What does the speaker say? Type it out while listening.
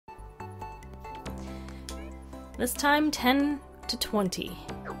This time 10 to 20.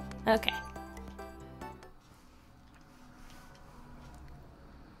 Okay.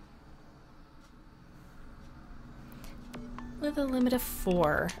 With a limit of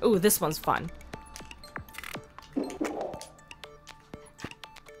 4. Ooh, this one's fun.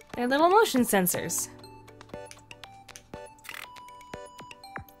 They're little motion sensors.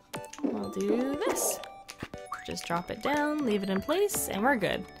 We'll do this. Just drop it down, leave it in place, and we're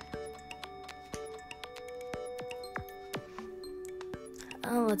good.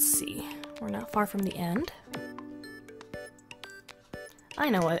 Let's see. We're not far from the end. I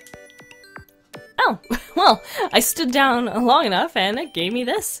know it. Oh, well, I stood down long enough and it gave me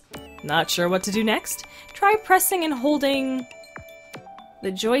this. Not sure what to do next? Try pressing and holding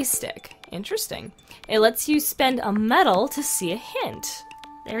the joystick. Interesting. It lets you spend a medal to see a hint.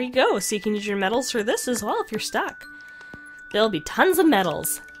 There you go, so you can use your medals for this as well if you're stuck. There'll be tons of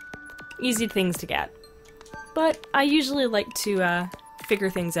medals. Easy things to get. But I usually like to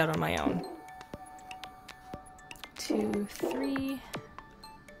figure things out on my own. 2, 3,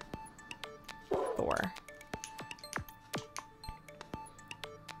 4.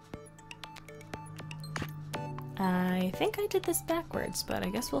 I think I did this backwards, but I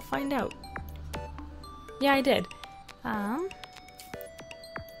guess we'll find out. Yeah, I did. 1,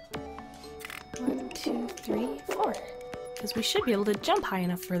 2, 3, 4. Because we should be able to jump high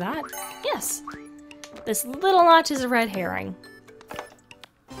enough for that. Yes! This little notch is a red herring.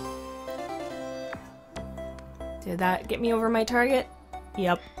 Did that get me over my target?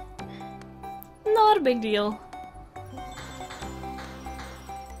 Yep. Not a big deal.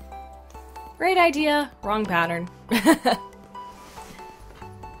 Great idea, wrong pattern.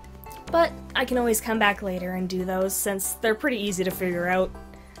 But I can always come back later and do those since they're pretty easy to figure out.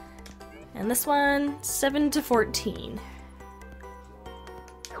 And this one, 7 to 14.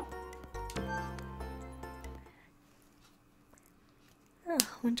 Oh,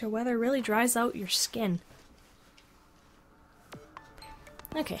 winter weather really dries out your skin.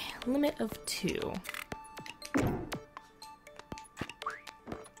 Okay, limit of 2.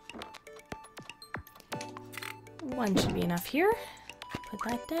 One should be enough here. Put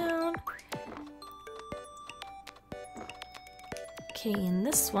that down. Okay, and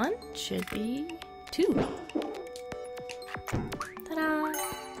this one should be 2. Ta-da!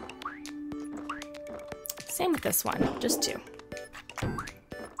 Same with this one, just 2.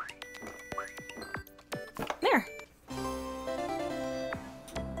 There!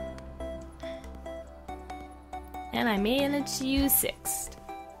 And I managed to use 6.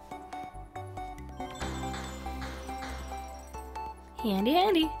 Handy,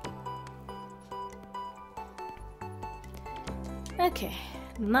 handy. Okay,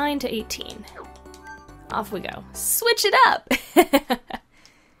 9 to 18. Off we go. Switch it up!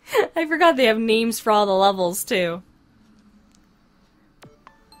 I forgot they have names for all the levels, too.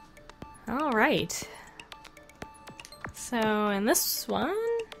 Alright. So, in this one,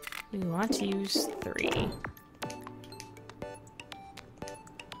 we want to use 3.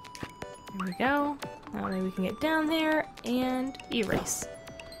 There we go. That way we can get down there and erase.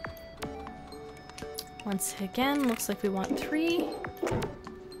 Once again, looks like we want 3.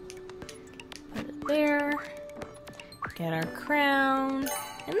 Put it there. Get our crown.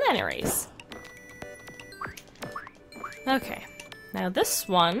 And then erase. Okay. Now this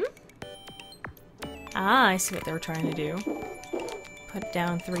one. Ah, I see what they were trying to do. Put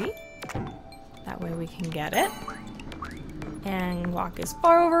down 3. That way we can get it. And walk as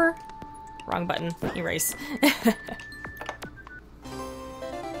far over. Wrong button. Erase.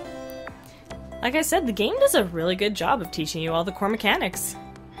 Like I said, the game does a really good job of teaching you all the core mechanics.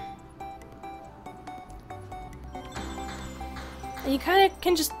 And you kind of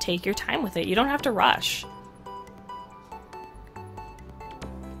can just take your time with it. You don't have to rush.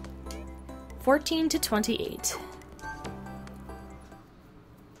 14 to 28.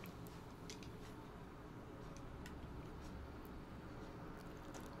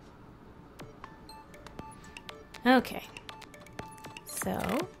 Okay, so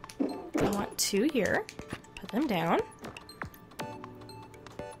we want 2 here. Put them down.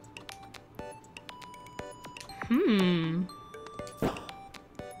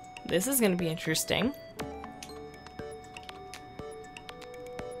 This is going to be interesting.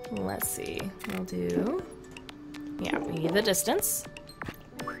 Let's see. We'll do... Yeah, we need the distance.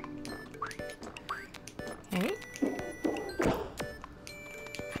 Okay.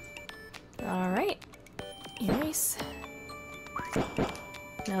 Alright. Erase.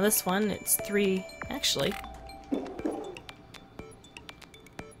 Now this one, it's 3, actually.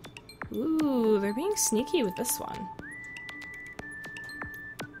 Ooh, they're being sneaky with this one.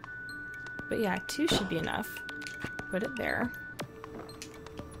 But yeah, 2 should be enough. put it there.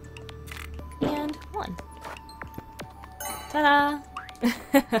 And 1. Ta-da!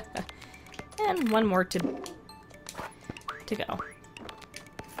 And 1 more to go.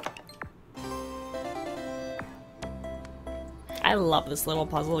 I love this little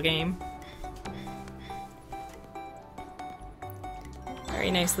puzzle game. Very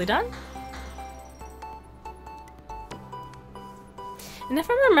nicely done. And if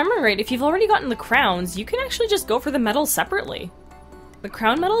I remember right, if you've already gotten the crowns, you can actually just go for the medals separately. The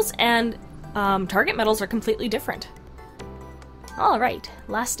crown medals and target medals are completely different. Alright,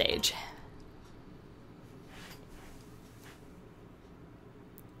 last stage.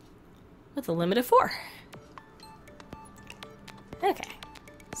 With a limit of 4. Okay,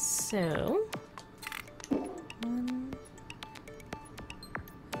 so 1,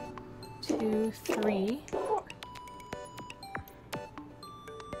 2, 3, 4.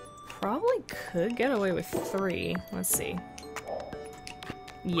 Probably could get away with 3. Let's see.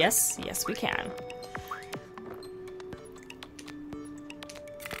 Yes, yes we can.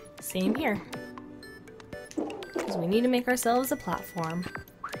 Same here. Because we need to make ourselves a platform.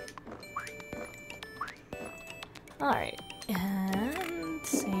 Alright, and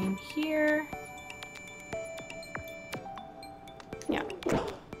same here. Yeah. There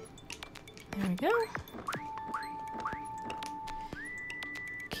we go.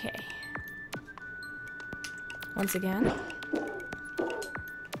 Okay. Once again,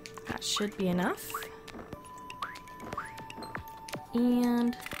 that should be enough.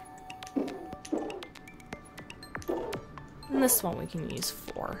 And this one we can use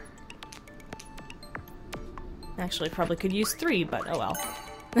 4. Actually, probably could use 3, but oh well.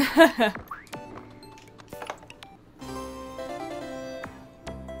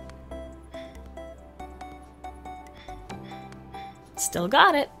 Still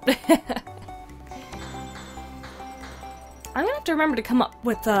got it. I'm gonna have to remember to come up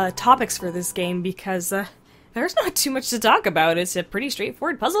with topics for this game because there's not too much to talk about. It's a pretty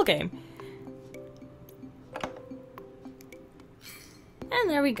straightforward puzzle game. And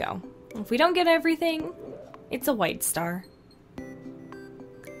there we go. If we don't get everything, it's a white star.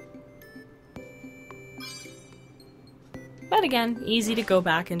 But again, easy to go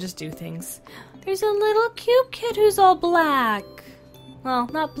back and just do things. There's a little cute kid who's all black. Well,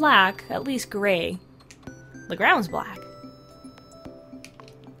 not black, at least gray. The ground's black.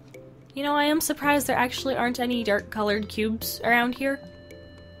 You know, I am surprised there actually aren't any dark-colored cubes around here.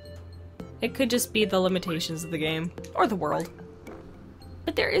 It could just be the limitations of the game, or the world.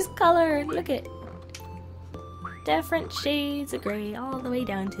 But there is color, look at it. Different shades of gray, all the way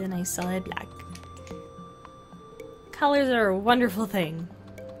down to a nice solid black. Colors are a wonderful thing.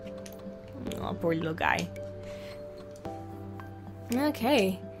 Oh, poor little guy.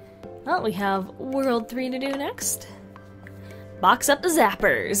 Okay. Well, we have World 3 to do next. Box up the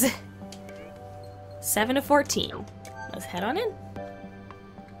zappers. 7 to 14. Let's head on in.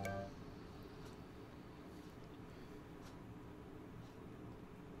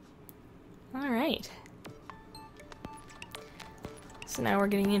 Alright. So now we're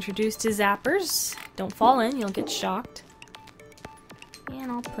getting introduced to zappers. Don't fall in, you'll get shocked.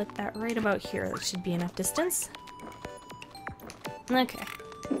 And I'll put that right about here. That should be enough distance. Okay.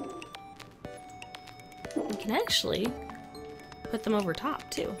 We can actually put them over top,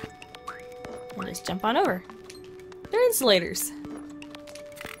 too. And just jump on over. They're insulators.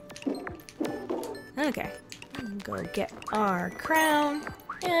 Okay. Go get our crown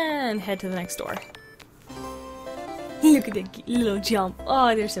and head to the next door. Look at the little jump.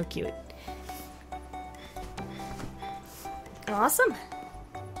 Oh, they're so cute. Awesome.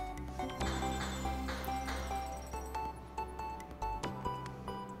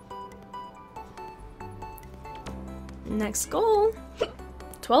 Next goal,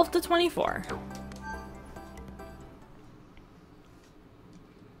 12 to 24.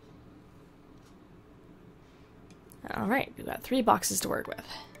 Alright, we've got 3 boxes to work with.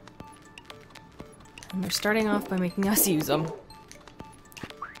 And they're starting off by making us use them.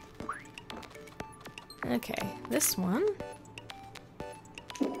 Okay, this one.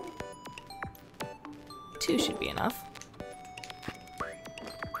 2 should be enough.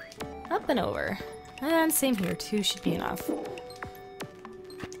 Up and over. And same here, 2 should be enough.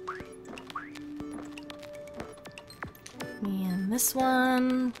 And this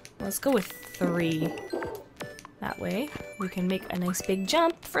one, let's go with 3. That way, we can make a nice big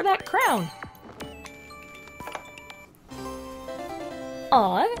jump for that crown.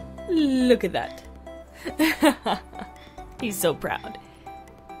 Aw, look at that. He's so proud.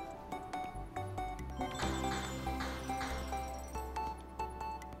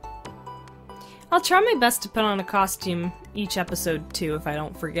 I'll try my best to put on a costume each episode too, if I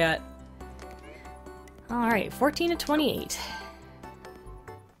don't forget. Alright, 14 to 28.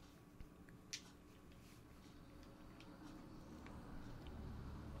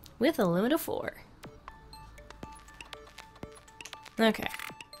 With a limit of 4. Okay.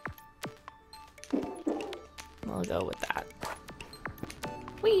 We'll go with that.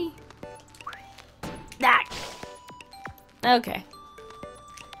 Whee! That! Okay.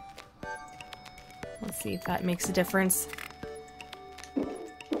 Let's see if that makes a difference.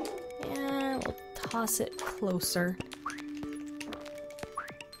 Yeah, we'll toss it closer.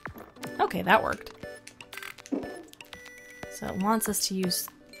 Okay, that worked. So it wants us to use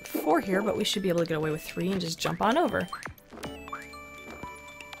 4 here, but we should be able to get away with 3 and just jump on over.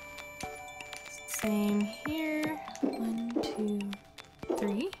 Same here. 1, 2,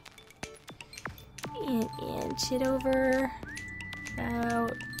 3. And inch it over.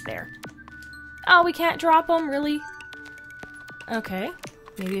 Out there. Oh, we can't drop them, really? Okay.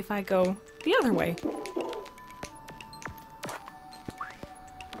 Maybe if I go the other way.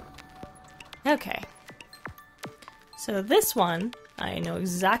 Okay. So this one, I know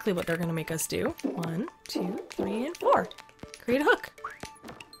exactly what they're going to make us do. 1, 2, 3, and 4. Create a hook.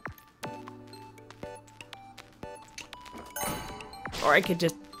 Or I could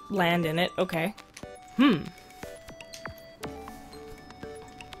just land in it. Okay.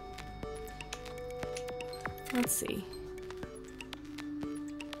 Let's see.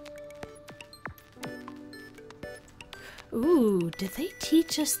 Ooh, did they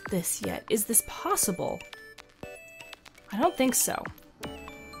teach us this yet? Is this possible? I don't think so.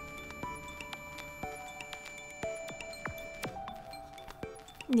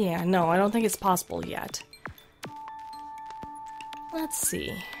 Yeah, no, I don't think it's possible yet. Let's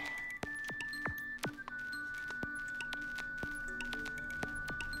see.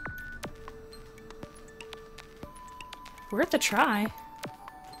 Worth a try.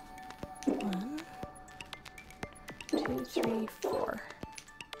 1, 2, 3, 4.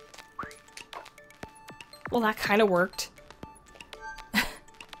 Well, that kind of worked.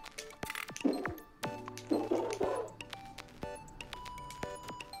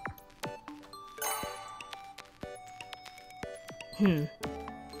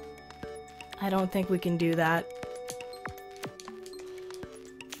 I don't think we can do that.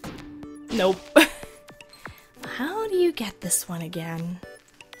 Nope. How do you get this one again?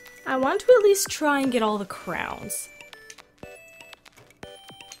 I want to at least try and get all the crowns.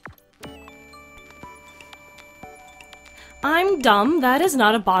 I'm dumb. That is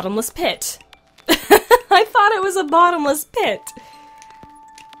not a bottomless pit. I thought it was a bottomless pit.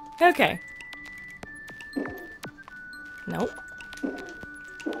 Okay. Nope.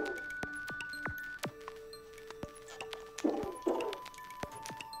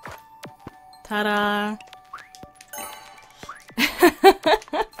 Ta-da!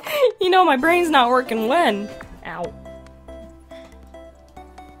 You know, my brain's not working when. Ow.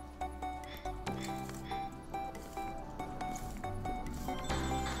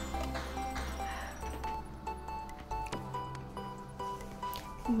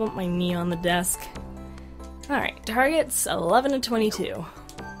 Bump my knee on the desk. Alright, targets 11 to 22.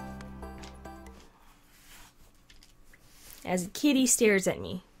 As Kitty stares at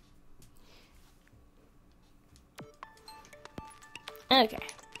me. Okay.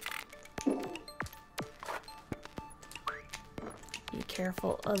 Be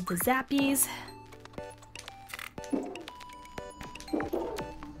careful of the zappies.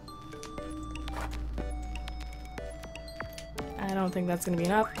 I don't think that's gonna be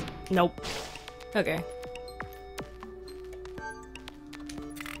enough. Nope. Okay.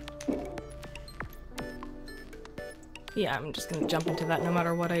 Yeah, I'm just gonna jump into that no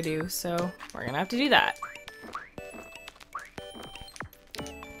matter what I do, so we're gonna have to do that.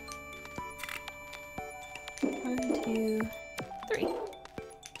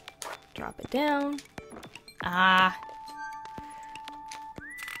 Drop it down. Ah.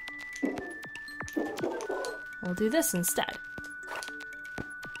 We'll do this instead.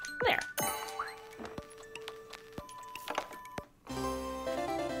 There.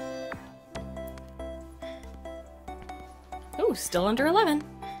 Ooh, still under 11.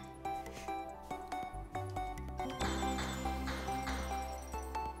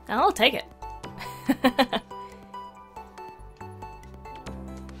 I'll take it.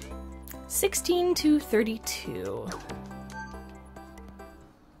 16 to 32.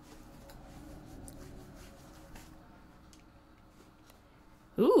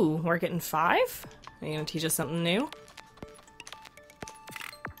 Ooh, we're getting 5? Are you gonna teach us something new?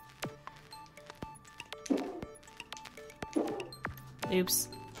 Oops.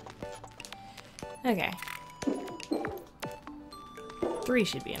 Okay. 3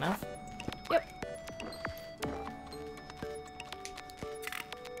 should be enough. Yep.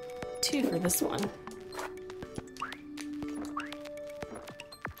 2 for this one.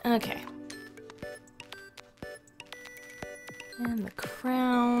 Okay. And the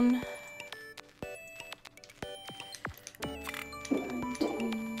crown. 1,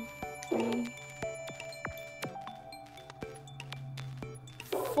 2, 3.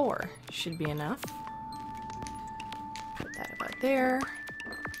 4 should be enough. Put that about there.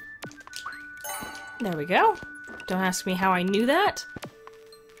 There we go. Don't ask me how I knew that.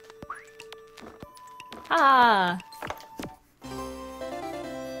 Ah!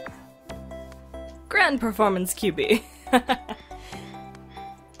 Grand performance, QB.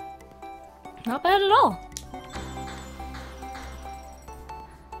 Not bad at all.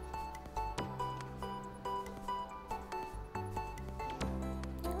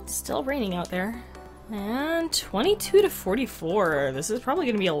 It's still raining out there. And 22 to 44. This is probably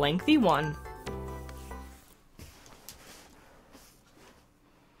going to be a lengthy one.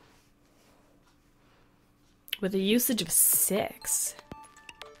 With a usage of 6.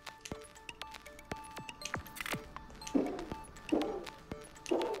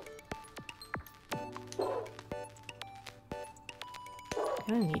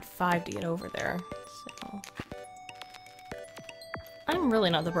 I'm gonna need 5 to get over there, so... I'm really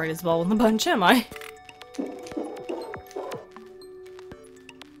not the brightest bulb in the bunch, am I?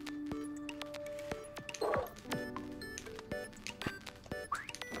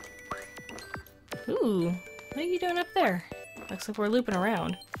 Ooh, what are you doing up there? Looks like we're looping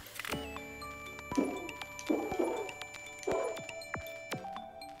around.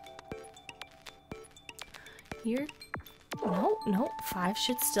 Here. No, 5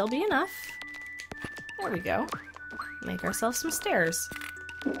 should still be enough. There we go. Make ourselves some stairs.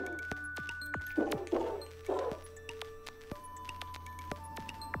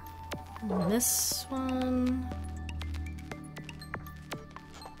 And this one...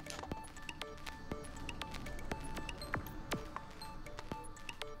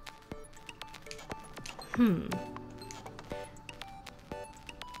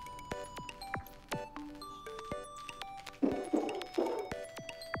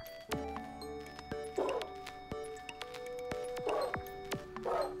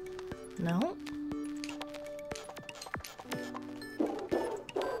 No.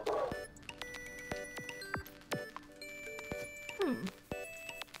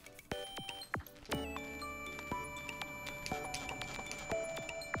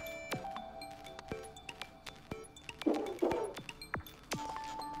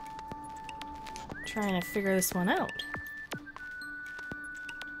 Trying to figure this one out.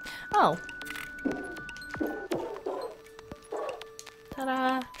 Oh.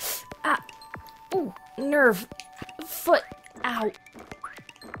 Ta-da. Ah. Ooh, nerve. Foot. Ow.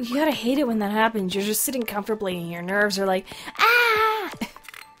 You gotta hate it when that happens. You're just sitting comfortably and your nerves are like, ah!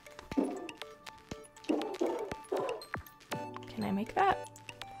 Can I make that?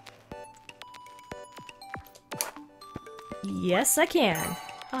 Yes, I can.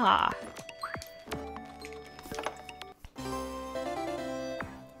 Ah.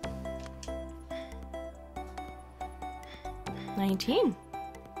 $19.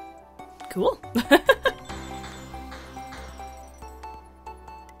 Cool.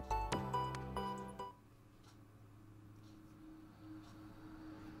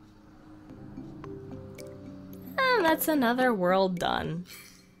 And that's another world done.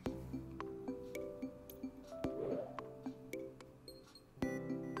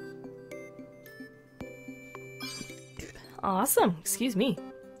 Awesome. Excuse me.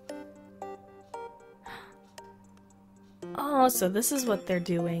 Oh, so this is what they're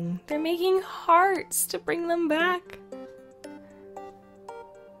doing. They're making hearts to bring them back.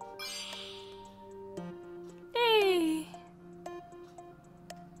 Hey!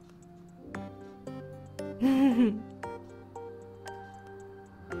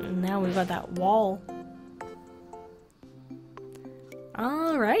 Now we've got that wall.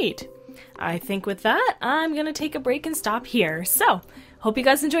 Alright. I think with that, I'm gonna take a break and stop here. So, hope you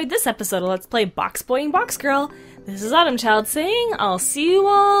guys enjoyed this episode of Let's Play Box Boy and Box Girl. This is Autumn Child saying I'll see you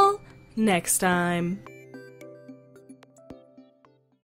all next time.